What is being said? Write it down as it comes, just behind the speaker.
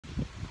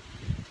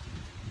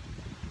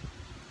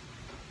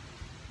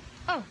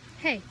Oh,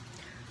 hey.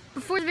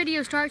 Before the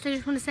video starts, I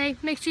just want to say,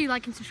 make sure you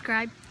like and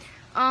subscribe.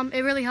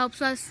 It really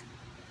helps us.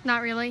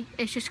 Not really.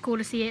 It's just cool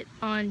to see it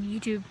on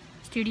YouTube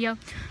Studio.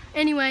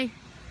 Anyway,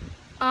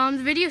 the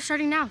video's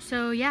starting now,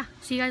 so yeah.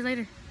 See you guys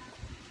later.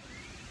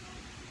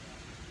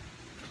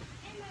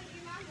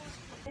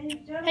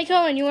 Hey,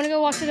 Cohen, you want to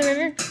go walk to the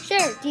river?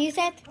 Sure. Do you,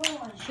 Seth?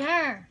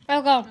 Sure.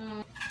 I'll go.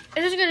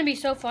 This is going to be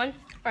so fun.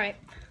 All right.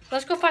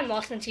 Let's go find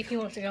Lawson and see if he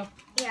wants to go.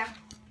 Yeah.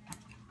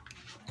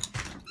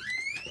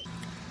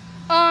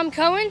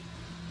 Cohen?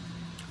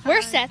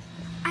 Where's Seth?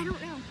 I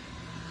don't know.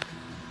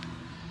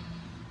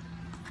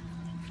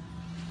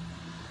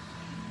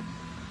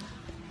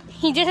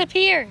 He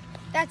disappeared.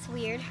 That's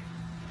weird.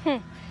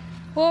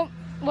 Well,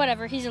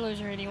 whatever. He's a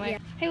loser anyway. Yeah.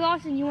 Hey,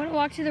 Lawson, you want to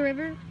walk to the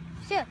river?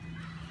 Sure. All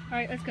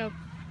right, let's go.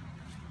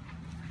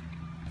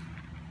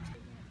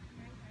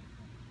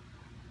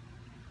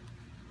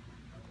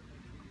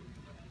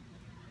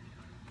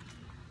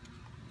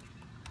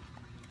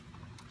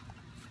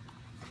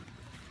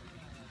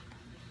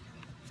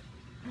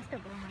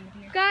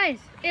 Guys,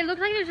 it looks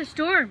like there's a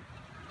storm.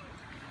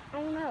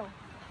 Oh no.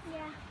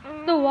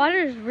 Yeah. The water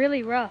is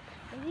really rough.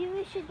 Maybe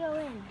we should go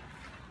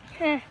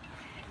in.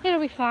 It'll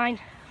be fine.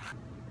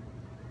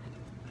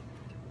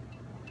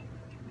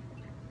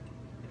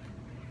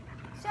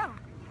 So, what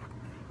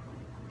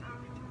are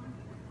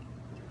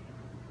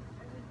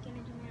we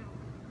gonna do now?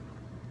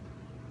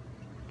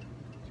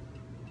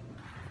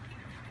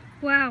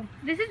 Wow,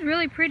 this is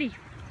really pretty.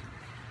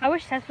 I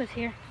wish Seth was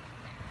here.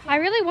 I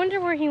really wonder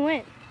where he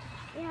went.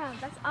 Yeah,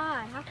 that's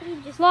odd. How could he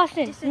just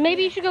Lawson, disappear?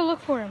 maybe you should go look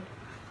for him.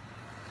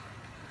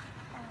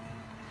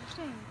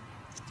 Sure.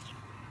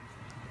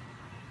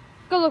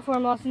 Go look for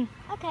him, Lawson.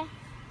 Okay.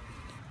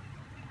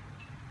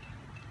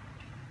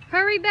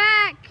 Hurry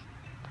back!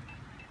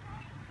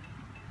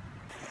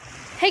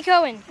 Hey,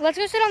 Cohen, let's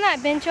go sit on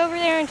that bench over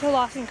there until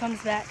Lawson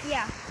comes back.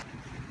 Yeah.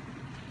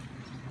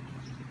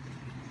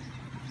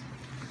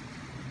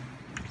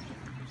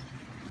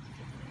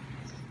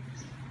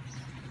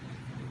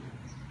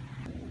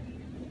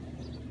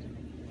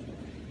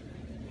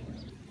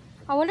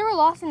 I wonder where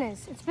Lawson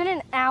is. It's been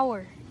an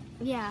hour.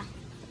 Yeah.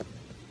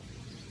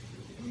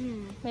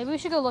 Maybe we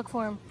should go look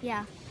for him.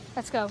 Yeah.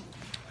 Let's go.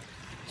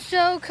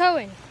 So,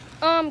 Cohen,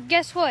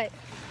 guess what?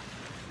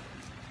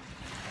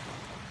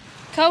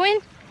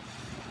 Cohen?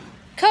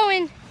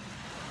 Cohen?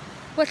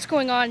 What's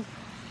going on?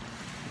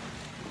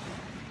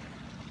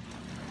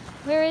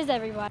 Where is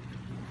everybody?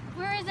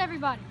 Where is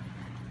everybody?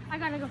 I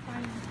gotta go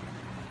find him.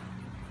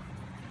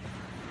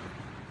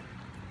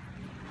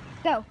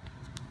 Go.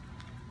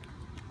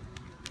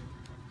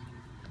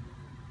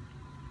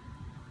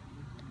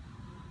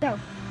 Go.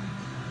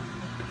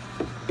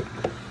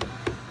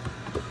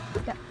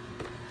 Go.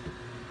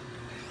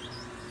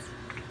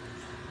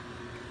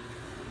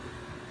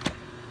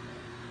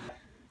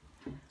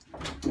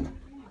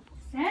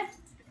 Seth?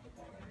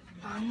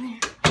 On there.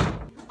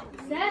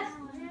 Seth?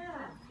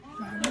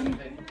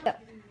 Go.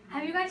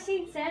 Have you guys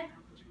seen Seth?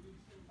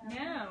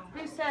 No.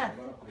 Who's Seth?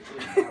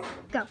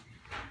 Go.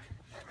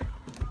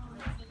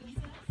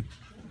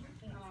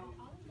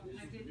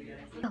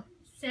 Go.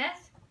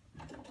 Seth?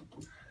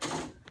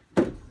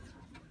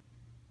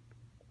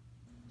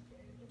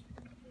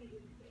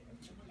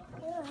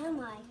 Where am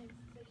I?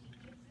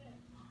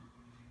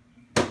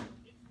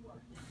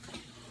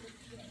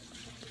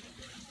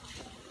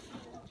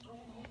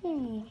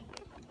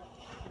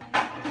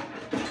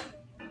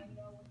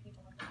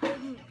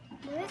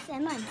 Where's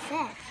Emma and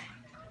Seth?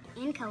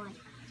 And Cohen.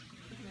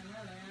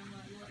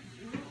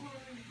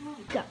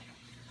 Go.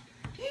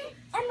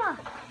 Emma!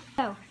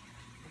 Go.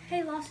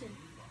 Hey, Lawson.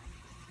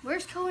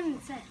 Where's Cohen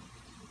and Seth?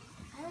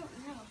 I don't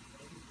know.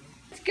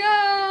 Let's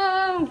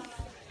go!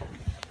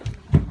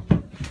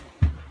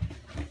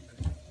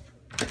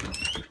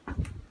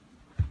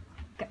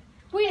 Go.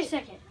 Wait a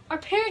second. Our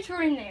parents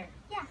were in there.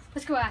 Yeah.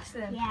 Let's go ask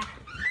them. Yeah.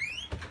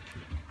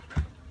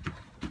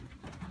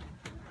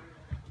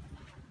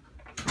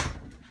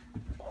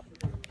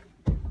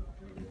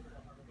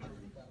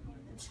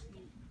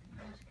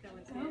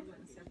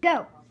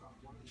 Go.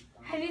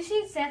 Have you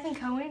seen Seth and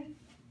Cohen?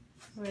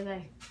 Where are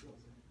they?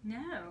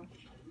 No.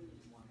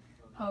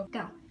 Oh,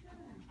 go.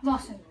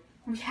 Lawson,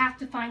 we have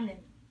to find them.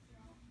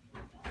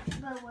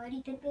 But where do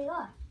you think they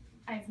are?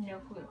 I have no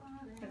clue.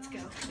 Let's go.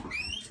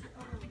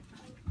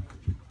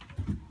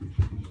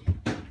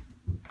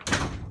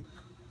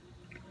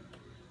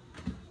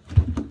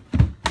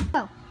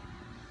 Go.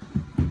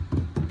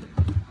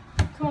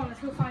 Come on,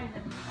 let's go find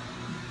them.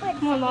 Wait.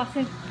 Come on,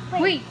 Lawson.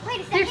 Wait a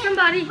second. There's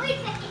somebody. Wait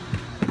a second.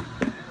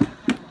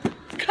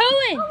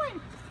 Cohen!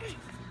 Cohen.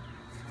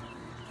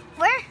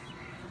 Where?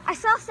 I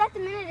saw Seth a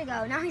minute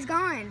ago. Now he's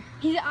gone.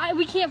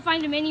 We can't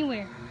find him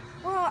anywhere.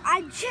 Well,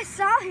 I just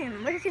saw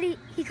him. Where could he?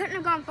 He couldn't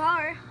have gone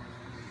far.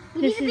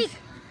 We This need to is- be.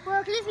 Well,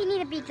 at least we need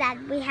to be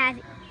glad we have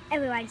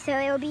everyone, so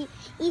it will be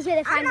easier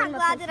to find. I'm not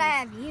glad that I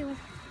have you.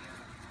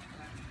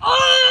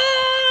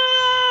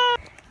 Oh!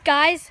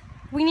 Guys,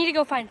 we need to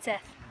go find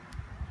Seth.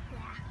 Yeah.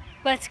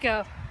 Let's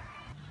go.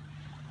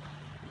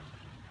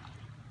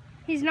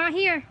 He's not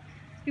here.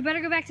 We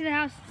better go back to the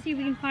house to see if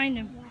we can find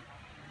him.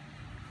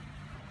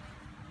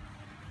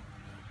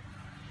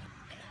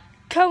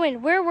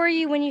 Cohen, where were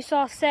you when you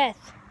saw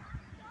Seth?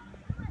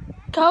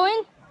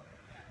 Cohen?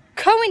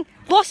 Cohen!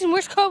 Lawson,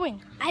 where's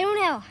Cohen? I don't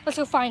know. Let's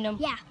go find him.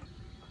 Yeah.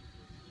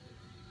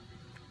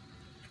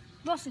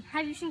 Lawson,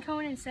 have you seen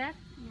Cohen and Seth?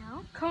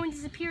 No. Cohen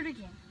disappeared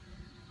again.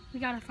 We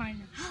gotta find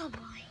him. Oh boy.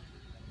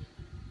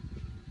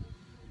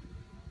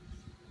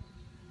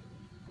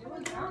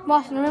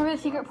 Lawson, remember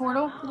the secret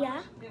portal?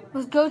 Yeah.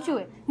 Let's go to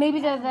it.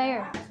 Maybe they're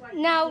there.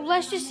 Now,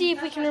 let's just see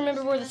if we can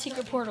remember where the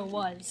secret portal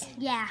was.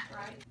 Yeah.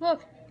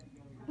 Look.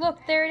 Look,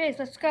 there it is.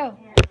 Let's go.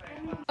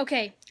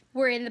 Okay,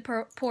 we're in the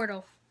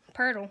portal.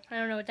 Portal. I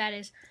don't know what that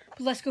is.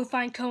 But let's go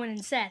find Cohen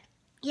and Seth.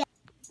 Yeah.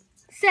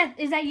 Seth,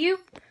 is that you?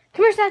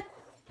 Come here, Seth.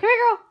 Come here,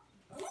 girl.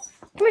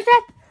 Come here,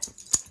 Seth.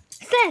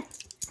 Seth.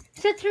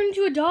 Seth turned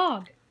into a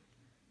dog.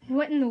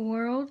 What in the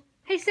world?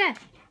 Hey,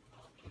 Seth.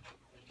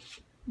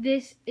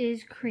 This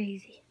is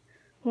crazy.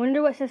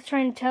 Wonder what Seth's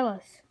trying to tell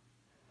us.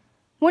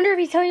 Wonder if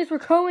he's telling us where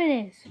Cohen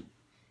is.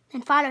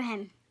 And follow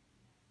him.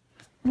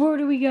 Where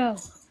do we go?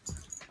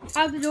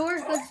 Out the door?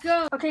 Let's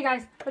go. Okay,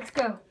 guys, let's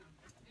go.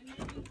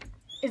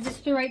 Is this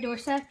the right door,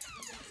 Seth?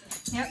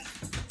 Yep.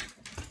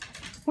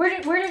 Where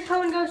did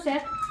Cohen go,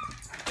 Seth?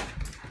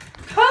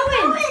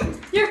 Cohen!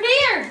 You're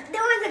here!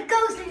 There was a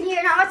ghost in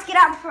here. Now let's get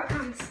out before it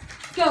comes.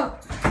 Let's go.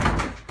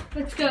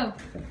 Let's go.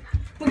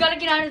 We gotta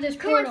get out of this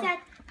Come on, portal. Seth.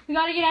 We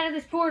gotta get out of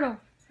this portal.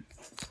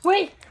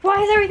 Wait,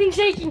 why is everything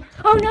shaking?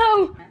 Oh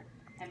no!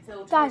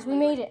 Guys, we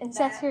made it, and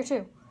Seth's here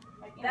too.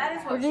 That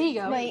is Where what did he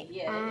go? Wait,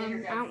 Yeah,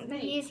 I don't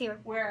think he is here.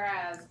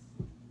 Whereas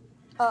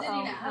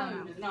sitting at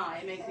home does not.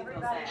 It makes me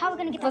feel sad. How are we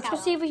gonna get Let's back go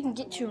out? see if we can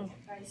get to him.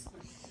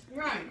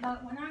 Right.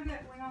 But when I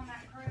went on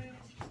that cruise,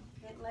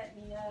 it let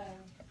me know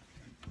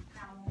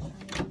how much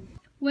I needed.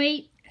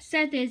 Wait,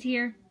 Seth is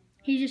here.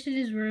 He's just in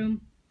his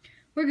room.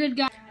 We're good,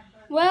 guys.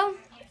 Well,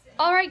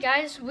 alright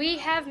guys, we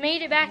have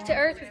made it back to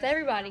Earth with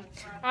everybody.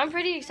 I'm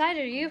pretty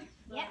excited, are you?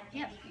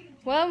 Yep.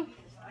 Well,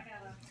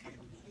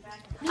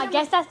 I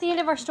guess that's the end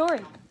of our story.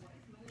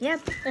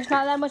 Yep. There's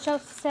not that much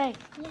else to say.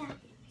 Yeah.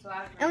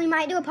 And we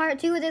might do a part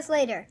 2 of this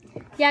later.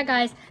 Yeah,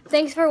 guys,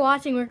 thanks for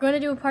watching. We're going to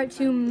do a part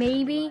 2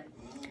 maybe.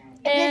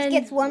 If this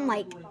gets 1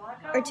 like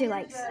or 2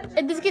 likes.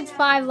 If this gets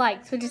 5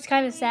 likes, which is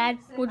kind of sad,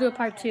 we'll do a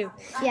part 2.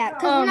 Yeah,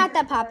 because we're not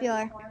that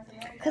popular.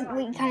 Because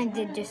we kind of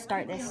did just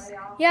start this.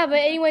 Yeah, but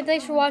anyway,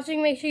 thanks for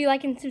watching. Make sure you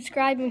like and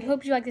subscribe, and we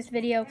hope you like this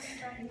video.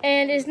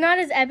 And it's not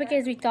as epic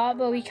as we thought,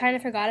 but we kind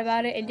of forgot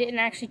about it and didn't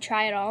actually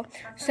try it all.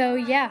 So,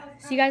 yeah,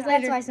 see you guys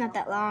later. That's why it's not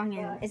that long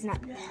and it's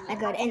not that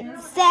good. And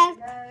Seth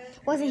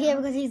wasn't here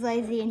because he's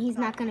lazy and he's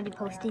not going to be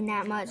posting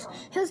that much.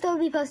 He'll still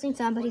be posting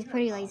some, but he's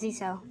pretty lazy,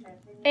 so.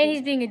 And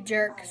he's being a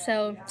jerk,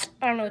 so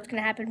I don't know what's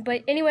going to happen.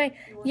 But anyway,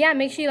 yeah,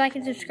 make sure you like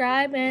and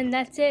subscribe, and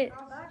that's it.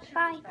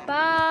 Bye.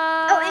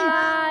 Bye.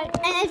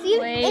 Oh, and if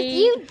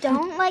you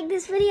don't like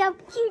this video,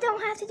 you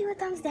don't have to do a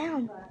thumbs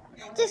down.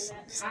 Just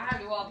I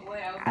have to walk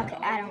away. okay.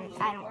 I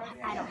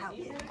don't help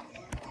you.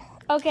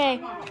 Okay.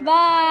 Bye.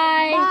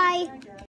 Bye.